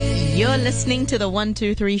You're listening to the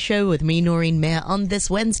 123 show with me, Noreen Mayer, on this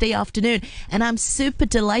Wednesday afternoon. And I'm super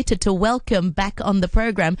delighted to welcome back on the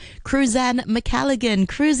program Cruzanne Macalligan.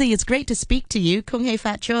 Cruzy, it's great to speak to you. Kung hei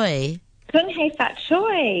fat choy. Kung hei fat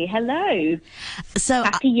choy. Hello. So,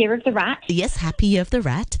 happy Year of the Rat. Yes, happy Year of the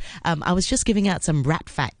Rat. I was just giving out some rat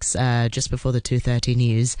facts just before the 2:30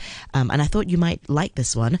 news. And I thought you might like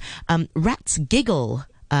this one. Rats giggle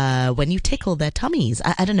when you tickle their tummies.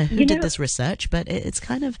 I don't know who did this research, but it's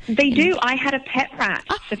kind of... They do. I had a pet rat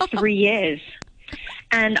for 3 years,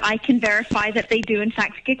 and I can verify that they do, in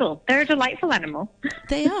fact, giggle. They're a delightful animal.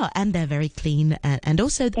 They are, and they're very clean. And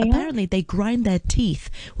also, apparently, they grind their teeth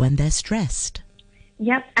when they're stressed.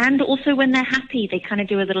 Yep, and also when they're happy, they kind of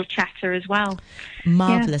do a little chatter as well.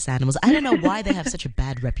 Marvelous animals. I don't know why they have such a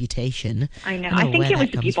bad reputation. I know. I think it was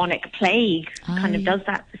the bubonic plague. Kind of does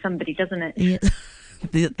that for somebody, doesn't it? Yeah.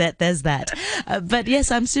 There's that. But yes,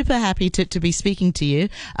 I'm super happy to be speaking to you.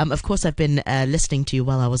 Of course, I've been listening to you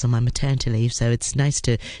while I was on my maternity leave, so it's nice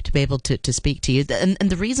to be able to speak to you. And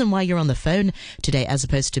the reason why you're on the phone today as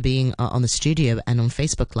opposed to being on the studio and on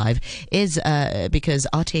Facebook Live is because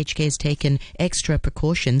RTHK has taken extra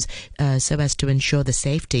precautions so as to ensure the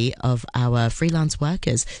safety of our freelance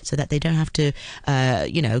workers so that they don't have to,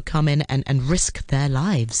 come in and risk their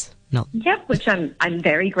lives. No. Yep, which I'm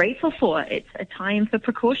very grateful for. It's a time for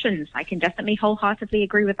precautions. I can definitely wholeheartedly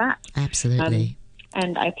agree with that. Absolutely.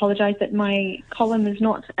 And I apologize that my column is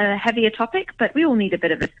not a heavier topic, but we all need a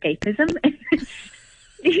bit of escapism in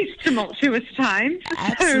these tumultuous times.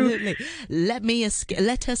 Absolutely.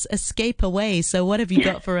 Let us escape away. So what have you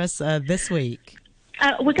got for us this week?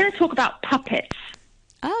 We're going to talk about puppets.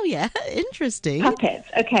 Oh, yeah. Interesting. Puppets.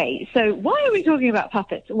 Okay. So why are we talking about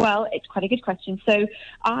puppets? Well, it's quite a good question. So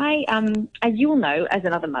I, as you all know, as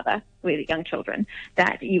another mother with young children,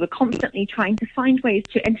 that you are constantly trying to find ways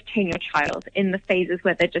to entertain your child in the phases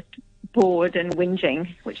where they're just bored and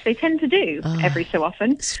whinging, which they tend to do every so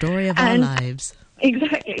often. Story of our lives.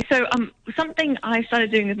 Exactly. So something I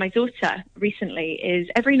started doing with my daughter recently is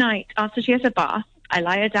every night after she has a bath, I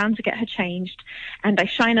lie her down to get her changed, and I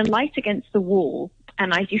shine a light against the wall,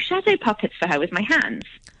 and I do shadow puppets for her with my hands,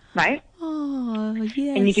 right? Oh,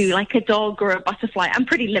 yes. And you do like a dog or a butterfly. I'm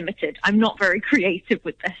pretty limited. I'm not very creative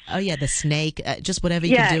with this. Oh, yeah, the snake, just whatever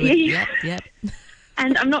you can do with it. Yeah. Yep.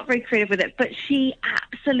 And I'm not very creative with it, but she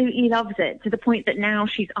absolutely loves it to the point that now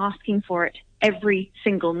she's asking for it every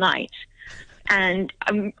single night. And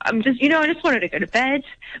I'm just, I just wanted to go to bed,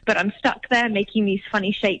 but I'm stuck there making these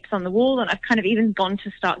funny shapes on the wall. And I've kind of even gone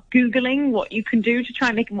to start Googling what you can do to try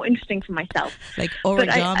and make it more interesting for myself. Like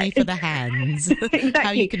origami for the hands. Exactly.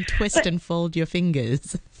 How you can twist and fold your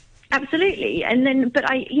fingers. Absolutely. And then, but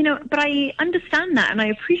I understand that and I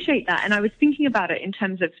appreciate that. And I was thinking about it in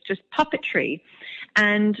terms of just puppetry.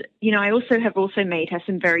 And, I also have made her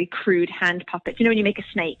some very crude hand puppets. When you make a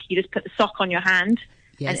snake, you just put the sock on your hand.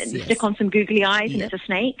 Yes. Stick on some googly eyes and it's a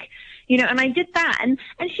snake, and I did that and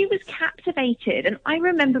she was captivated. And I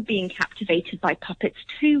remember being captivated by puppets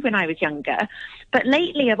too when I was younger. But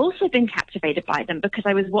lately I've also been captivated by them because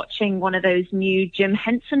I was watching one of those new Jim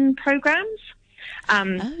Henson programs.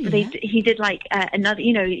 He did like another,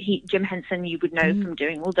 Jim Henson, you would know from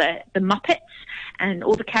doing all the Muppets and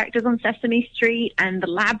all the characters on Sesame Street and the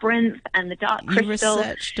Labyrinth and the Dark Crystal. You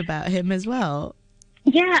researched about him as well.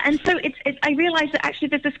 Yeah, and so I realized that actually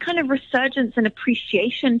there's this kind of resurgence and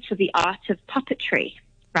appreciation for the art of puppetry,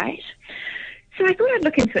 right? So I thought I'd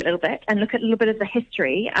look into it a little bit and look at a little bit of the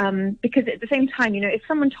history, because at the same time, if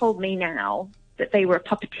someone told me now that they were a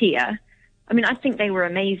puppeteer, I think they were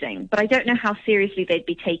amazing, but I don't know how seriously they'd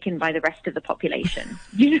be taken by the rest of the population.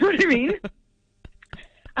 You know what I mean?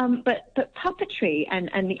 But puppetry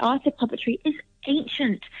and the art of puppetry is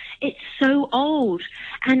ancient. It's so old.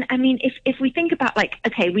 And if we think about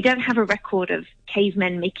we don't have a record of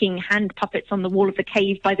cavemen making hand puppets on the wall of the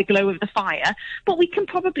cave by the glow of the fire, but we can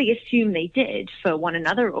probably assume they did for one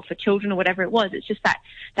another or for children or whatever it was. It's just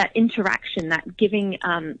that interaction, that giving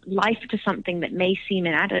life to something that may seem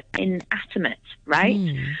inanimate,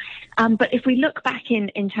 right? But if we look back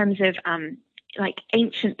in terms of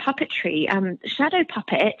ancient puppetry, shadow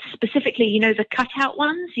puppets, specifically, the cutout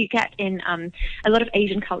ones you get in a lot of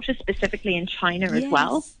Asian cultures, specifically in China as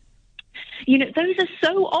well. Those are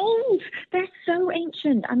so old. They're so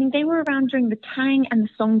ancient. They were around during the Tang and the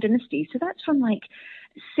Song dynasty. So that's from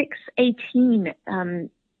 618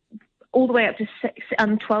 all the way up to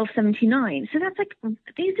 1279. So that's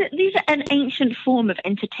these are an ancient form of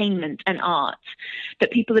entertainment and art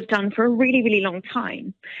that people have done for a really, really long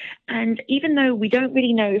time. And even though we don't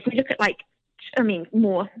really know, if we look at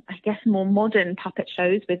more modern puppet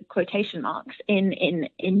shows with quotation marks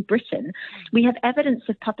in Britain, we have evidence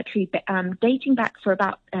of puppetry dating back for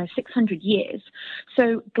about 600 years.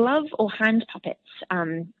 So glove or hand puppets.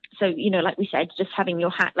 So, like we said, just having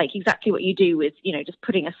your hat, like exactly what you do with, just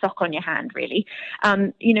putting a sock on your hand, really.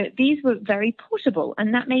 These were very portable,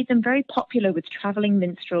 and that made them very popular with traveling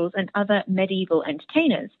minstrels and other medieval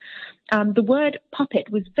entertainers. The word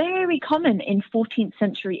puppet was very common in 14th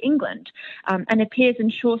century England and appears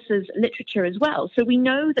in Chaucer's literature as well. So we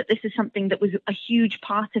know that this is something that was a huge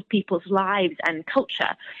part of people's lives and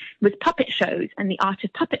culture, with puppet shows and the art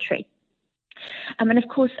of puppetry. And of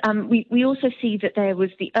course, we also see that there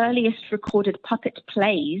was the earliest recorded puppet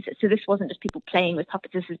plays. So this wasn't just people playing with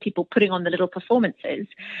puppets, this is people putting on the little performances.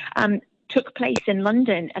 Took place in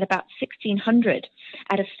London at about 1600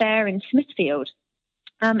 at a fair in Smithfield.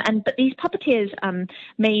 But these puppeteers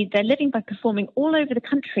made their living by performing all over the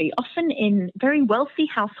country, often in very wealthy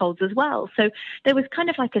households as well. So there was kind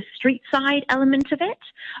of like a street side element of it,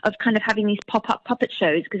 of kind of having these pop-up puppet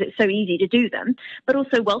shows because it's so easy to do them. But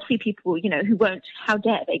also wealthy people, who won't, how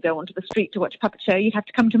dare they go onto the street to watch a puppet show? You'd have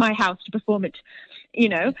to come to my house to perform it,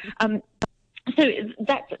 So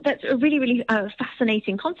that's a really, really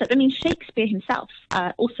fascinating concept. I mean, Shakespeare himself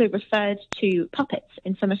also referred to puppets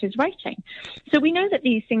in some of his writing. So we know that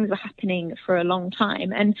these things were happening for a long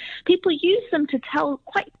time, and people use them to tell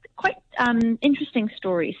quite interesting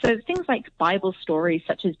stories. So things like Bible stories,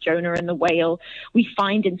 such as Jonah and the whale, we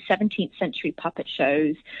find in 17th century puppet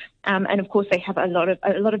shows. And of course, they have a lot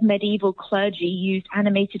of medieval clergy used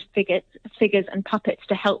animated figures and puppets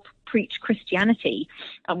to help preach Christianity,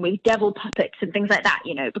 with devil puppets and things like that.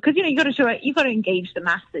 Because you've got to engage the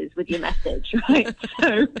masses with your message, right?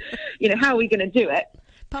 So, how are we going to do it?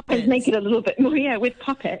 Puppets. And make it a little bit more, with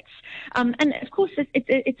puppets. And of course,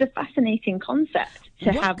 it's a fascinating concept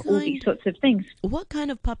to have all these sorts of things. What kind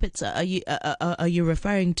of puppets are you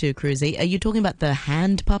referring to, Cruzy? Are you talking about the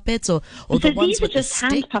hand puppets or the ones with the sticks? So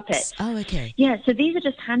these are just hand puppets. Oh, okay. Yeah, so these are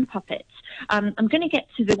just hand puppets. I'm going to get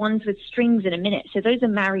to the ones with strings in a minute. So those are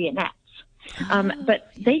marionettes. But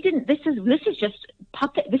they didn't. This is just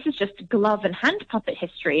puppet. This is just glove and hand puppet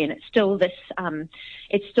history, and it's still this.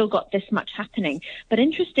 It's still got this much happening. But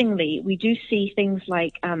interestingly, we do see things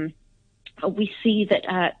like. We see that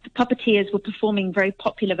the puppeteers were performing very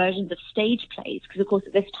popular versions of stage plays because, of course,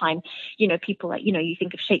 at this time, people like, you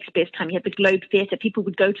think of Shakespeare's time, you had the Globe Theatre, people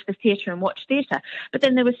would go to the theatre and watch theatre. But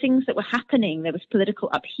then there were things that were happening. There was political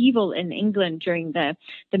upheaval in England during the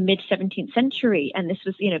mid-17th century. And this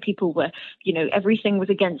was, people were, everything was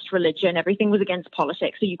against religion, everything was against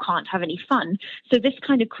politics, so you can't have any fun. So this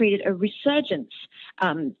kind of created a resurgence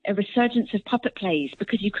of puppet plays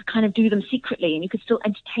because you could kind of do them secretly and you could still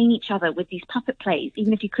entertain each other with these puppet plays,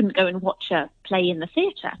 even if you couldn't go and watch a play in the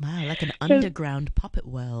theatre. Wow, like an underground puppet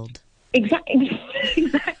world. Exactly.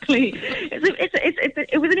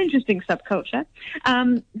 It was an interesting subculture.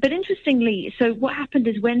 But interestingly, so what happened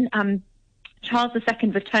is when Charles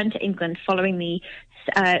II returned to England following the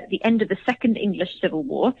end of the Second English Civil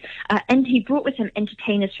War, and he brought with him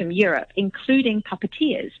entertainers from Europe, including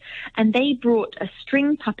puppeteers, and they brought a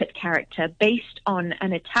string puppet character based on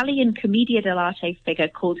an Italian commedia dell'arte figure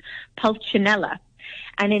called Pulcinella.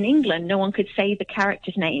 And in England, no one could say the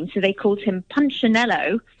character's name, so they called him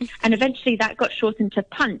Punchinello, and eventually that got shortened to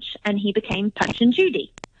Punch, and he became Punch and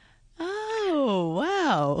Judy. Oh,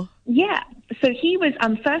 wow. Yeah. So he was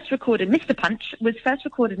first recorded, Mr. Punch was first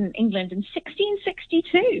recorded in England in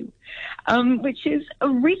 1662, which is a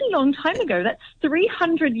really long time ago. That's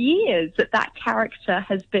 300 years that character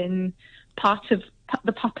has been part of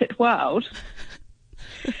the puppet world.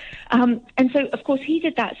 And so, of course, he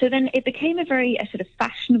did that. So then it became a sort of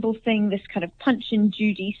fashionable thing, this kind of Punch and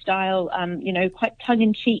Judy style, quite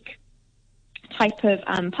tongue-in-cheek type of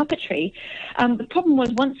puppetry. The problem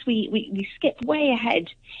was once we skipped way ahead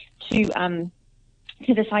to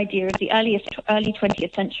this idea of the early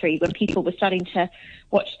 20th century when people were starting to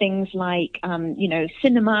watch things like,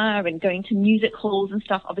 cinema and going to music halls and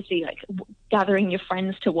stuff. Obviously, like gathering your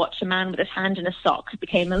friends to watch a man with his hand in a sock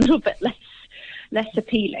became a little bit less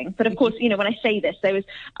appealing. But of course, when I say this, there was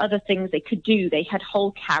other things they could do. They had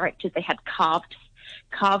whole characters. They had carved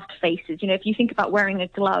faces. If you think about wearing a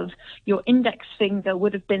glove, your index finger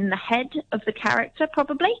would have been the head of the character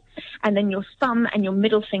probably, and then your thumb and your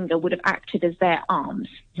middle finger would have acted as their arms.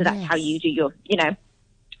 So that's how you do your,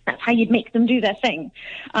 that's how you'd make them do their thing.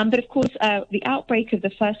 But of course, the outbreak of the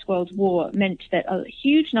First World War meant that a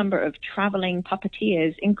huge number of traveling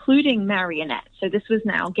puppeteers, including marionettes, so this was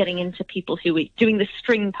now getting into people who were doing the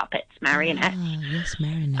string puppets, marionettes. Ah, yes,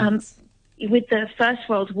 marionettes. with the First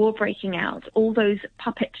World War breaking out, all those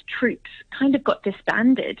puppet troops kind of got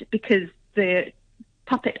disbanded because the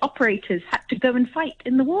puppet operators had to go and fight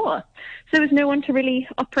in the war. So there was no one to really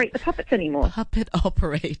operate the puppets anymore. Puppet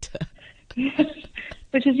operator. Yes.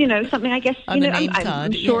 Which is, something I guess, I'm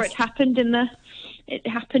sure yes. It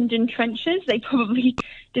happened in trenches. They probably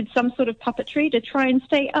did some sort of puppetry to try and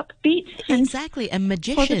stay upbeat. Exactly. And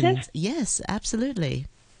magicians. Positive. Yes, absolutely.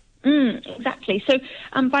 Exactly. So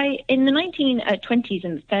in the 1920s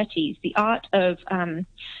and 30s, the art of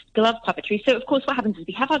glove puppetry. So, of course, what happens is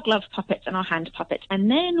we have our glove puppets and our hand puppets,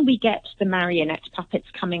 and then we get the marionette puppets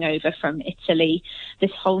coming over from Italy,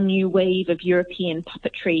 this whole new wave of European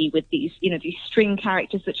puppetry with these string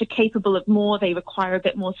characters which are capable of more. They require a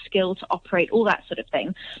bit more skill to operate, all that sort of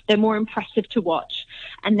thing. They're more impressive to watch.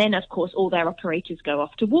 And then, of course, all their operators go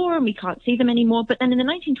off to war and we can't see them anymore. But then in the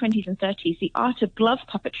 1920s and 30s, the art of glove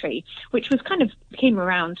puppetry, which was came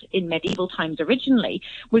around in medieval times originally,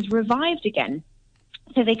 was revived again.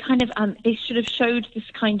 So they they should have showed this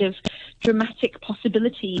kind of dramatic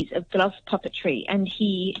possibilities of glove puppetry. And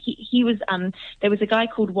he was, there was a guy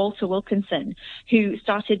called Walter Wilkinson who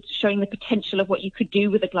started showing the potential of what you could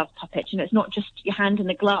do with a glove puppet. It's not just your hand in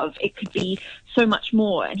a glove. It could be so much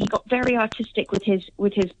more. And he got very artistic with his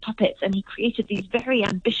puppets, and he created these very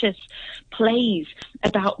ambitious plays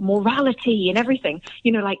about morality and everything,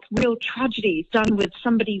 like real tragedies done with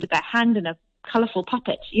somebody with their hand in a colourful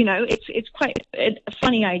puppet. It's quite a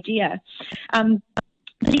funny idea.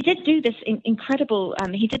 But he did do this incredible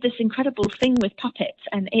thing with puppets,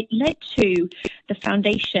 and it led to the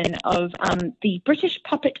foundation of the British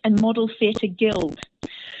Puppet and Model Theatre Guild.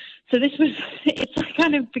 So it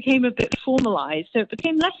kind of became a bit formalised. So it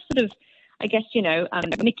became less sort of, I guess,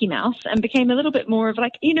 Mickey Mouse, and became a little bit more of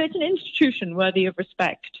it's an institution worthy of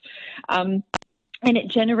respect. And it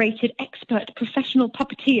generated expert professional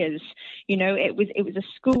puppeteers. It was a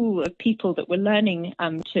school of people that were learning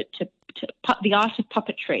the art of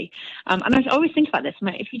puppetry. And I always think about this.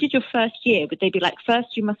 If you did your first year, would they be like,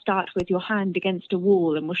 first you must start with your hand against a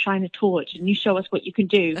wall and we'll shine a torch and you show us what you can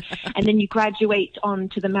do. And then you graduate on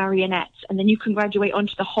to the marionettes, and then you can graduate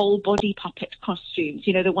onto the whole body puppet costumes,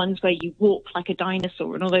 the ones where you walk like a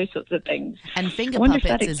dinosaur and all those sorts of things. And finger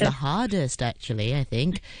puppets is the hardest, actually, I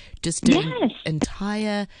think. Just doing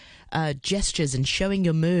entire gestures and showing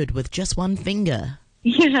your mood with just one finger.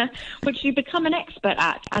 Yeah, which you become an expert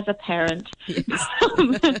at as a parent. Yes.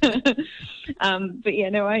 But yeah,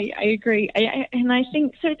 no, I agree, and I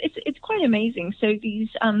think so. It's quite amazing. So these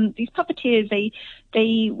puppeteers,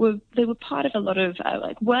 they were part of a lot of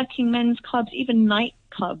working men's clubs, even night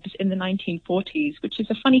clubs in the 1940s, which is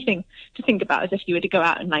a funny thing to think about, as if you were to go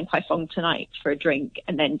out in Lang Kwai Fong tonight for a drink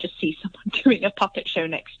and then just see someone doing a puppet show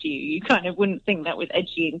next to you. You kind of wouldn't think that was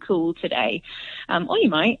edgy and cool today, or you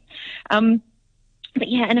might. But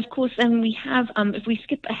yeah, and of course, then we have, if we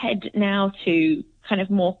skip ahead now to kind of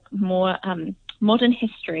more modern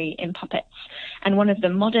history in puppets, and one of the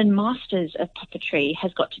modern masters of puppetry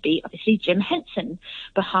has got to be obviously Jim Henson,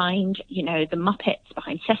 behind, the Muppets,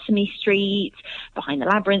 behind Sesame Street, behind the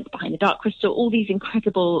Labyrinth, behind the Dark Crystal, all these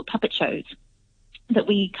incredible puppet shows that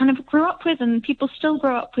we kind of grew up with and people still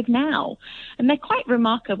grow up with now. And they're quite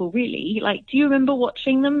remarkable, really. Do you remember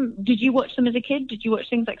watching them? Did you watch them as a kid? Did you watch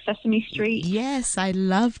things like Sesame Street? Yes, I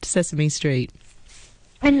loved Sesame Street.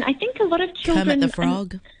 And I think a lot of children... Kermit the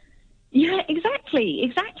Frog. Yeah, exactly.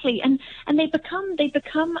 And they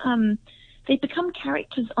become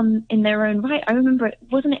characters in their own right. I remember,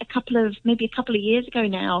 wasn't it maybe a couple of years ago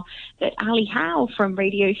now, that Ali Howe from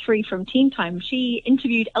Radio 3 from Teen Time, she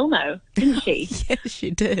interviewed Elmo, didn't she? Yes,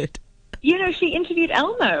 she did. She interviewed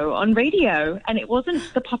Elmo on radio, and it wasn't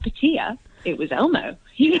the puppeteer. It was Elmo.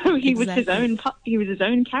 He was his own. He was his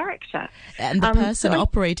own character. And the person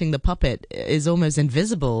operating the puppet is almost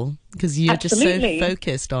invisible because you're absolutely just so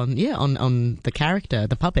focused on the character,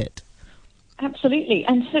 the puppet. Absolutely.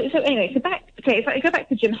 And so anyway, if I go back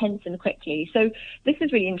to Jim Henson quickly. So this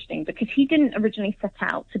is really interesting because he didn't originally set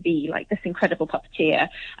out to be like this incredible puppeteer.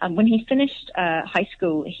 When he finished high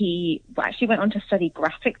school, he actually went on to study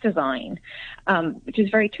graphic design, which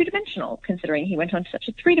is very two-dimensional considering he went on to such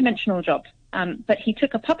a three-dimensional job. But he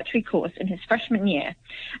took a puppetry course in his freshman year.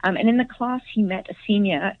 And in the class, he met a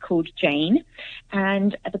senior called Jane,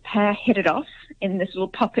 and the pair hit it off in this little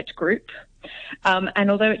puppet group. And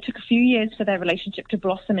although it took a few years for their relationship to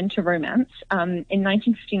blossom into romance, in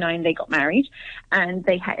 1959 they got married, and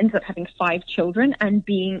they ended up having 5 children, and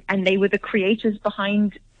they were the creators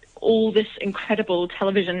behind all this incredible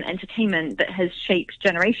television entertainment that has shaped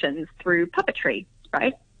generations through puppetry,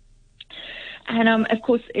 right? And of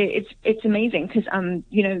course, it's amazing because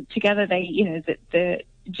together they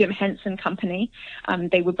Jim Henson Company.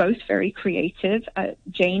 They were both very creative.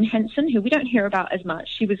 Jane Henson, who we don't hear about as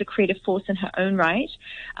much, she was a creative force in her own right.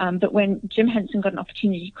 But when Jim Henson got an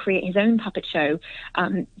opportunity to create his own puppet show,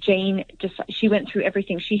 Jane she went through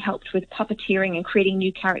everything. She helped with puppeteering and creating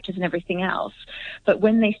new characters and everything else. But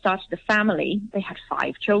when they started the family, they had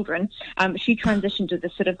 5 children. She transitioned to the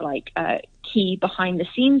sort of like key behind the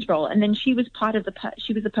scenes role, and then she was part of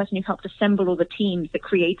she was the person who helped assemble all the teams that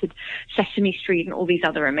created Sesame Street and all these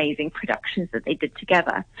other amazing productions that they did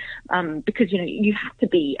together, because you have to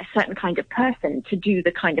be a certain kind of person to do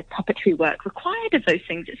the kind of puppetry work required of those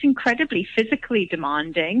things. It's incredibly physically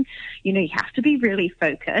demanding. You have to be really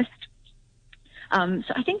focused.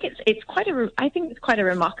 So I think it's quite a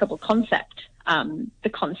remarkable concept, the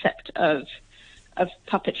concept of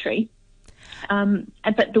puppetry.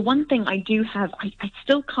 But the one thing I do have, I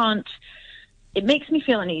still can't, it makes me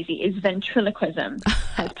feel uneasy, is ventriloquism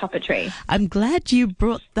as puppetry. I'm glad you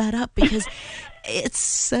brought that up, because it's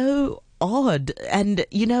so odd. And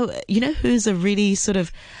you know who's a really sort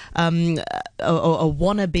of a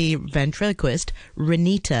wannabe ventriloquist?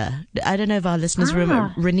 Renita. I don't know if our listeners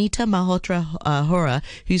remember Renita Malhotra Hora,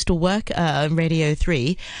 who used to work on Radio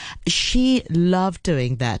 3. She loved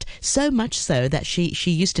doing that, so much so that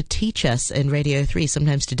she used to teach us in Radio 3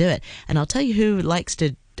 sometimes to do it. And I'll tell you who likes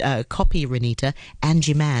to copy Renita: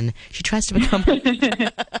 Angie Mann. She tries to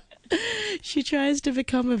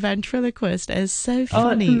become a ventriloquist. It's so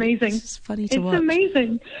funny. Oh, it's amazing. It's funny to watch. It's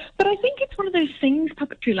amazing. But I think it's one of those things,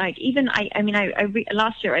 puppetry, like even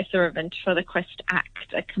last year I saw a ventriloquist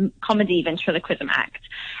act, a comedy ventriloquism act,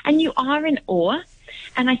 and you are in awe.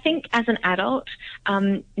 And I think as an adult,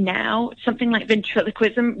 now something like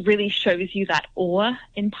ventriloquism really shows you that awe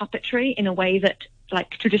in puppetry in a way that,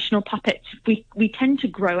 like traditional puppets, we tend to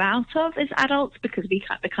grow out of as adults, because we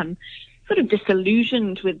can't become sort of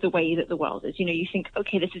disillusioned with the way that the world is. You think,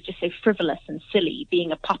 okay, this is just so frivolous and silly,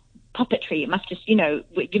 being a puppetry. It must just, you're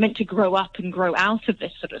meant to grow up and grow out of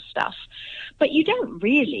this sort of stuff. But you don't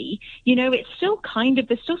really, it's still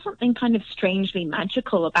there's still something kind of strangely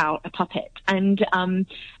magical about a puppet, and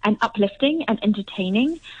uplifting and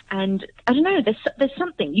entertaining. And I don't know, there's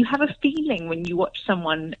something, you have a feeling when you watch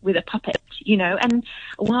someone with a puppet, and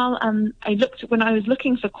while when I was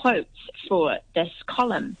looking for quotes for this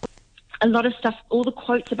column, a lot of stuff, all the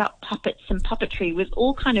quotes about puppets and puppetry was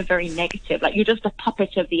all kind of very negative. Like, you're just a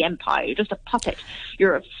puppet of the empire. You're just a puppet.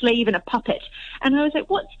 You're a slave and a puppet. And I was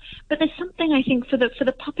like, what? But there's something, I think, for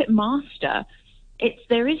the puppet master,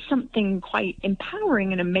 there is something quite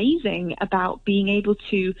empowering and amazing about being able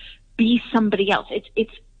to be somebody else.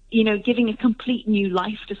 It's giving a complete new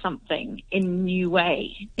life to something in a new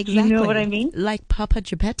way. Exactly. You know what I mean? Like Papa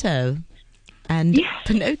Geppetto. And yes.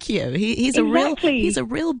 Pinocchio, he's exactly. a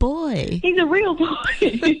real boy. He's a real boy,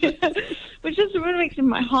 which just really makes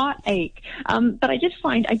my heart ache. But I did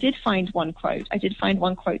find one quote. I did find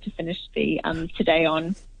one quote to finish the today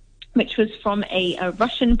on, which was from a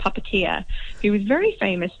Russian puppeteer who was very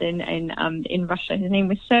famous in Russia. His name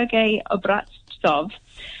was Sergei Obraztsov.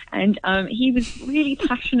 And he was really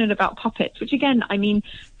passionate about puppets, which, again, I mean,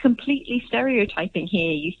 completely stereotyping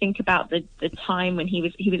here. You think about the time when he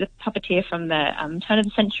was a puppeteer from the turn of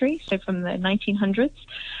the century, so from the 1900s.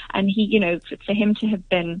 And he, for him to have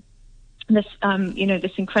been this,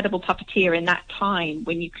 this incredible puppeteer in that time,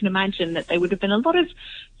 when you can imagine that there would have been a lot of,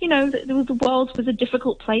 the world was a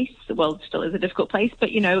difficult place. The world still is a difficult place, but,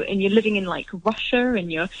 and you're living in like Russia,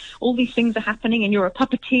 and all these things are happening, and you're a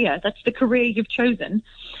puppeteer. That's the career you've chosen.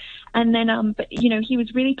 And then, but he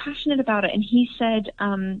was really passionate about it. And he said,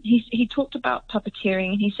 he talked about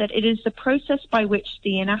puppeteering, and he said, it is the process by which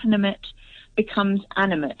the inanimate becomes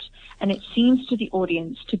animate, and it seems to the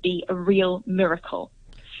audience to be a real miracle.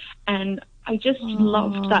 And I just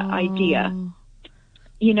loved that idea,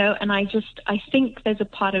 and I think there's a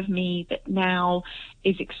part of me that now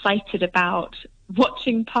is excited about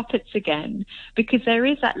watching puppets again, because there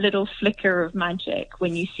is that little flicker of magic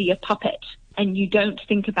when you see a puppet and you don't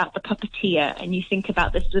think about the puppeteer, and you think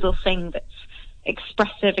about this little thing that's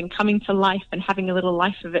expressive and coming to life and having a little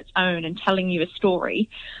life of its own and telling you a story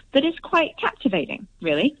that is quite captivating,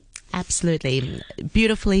 really. Absolutely.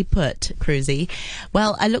 Beautifully put, Cruzy.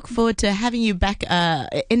 Well, I look forward to having you back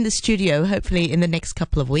in the studio, hopefully in the next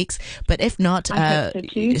couple of weeks. But if not, I hope so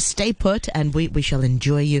too. Stay put, and we shall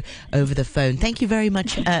enjoy you over the phone. Thank you very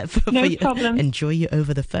much for no problem. Enjoy you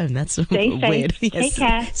over the phone. That's Stay weird. Safe. Yes. Take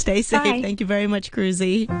care. Stay safe. Bye. Thank you very much,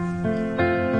 Cruzy.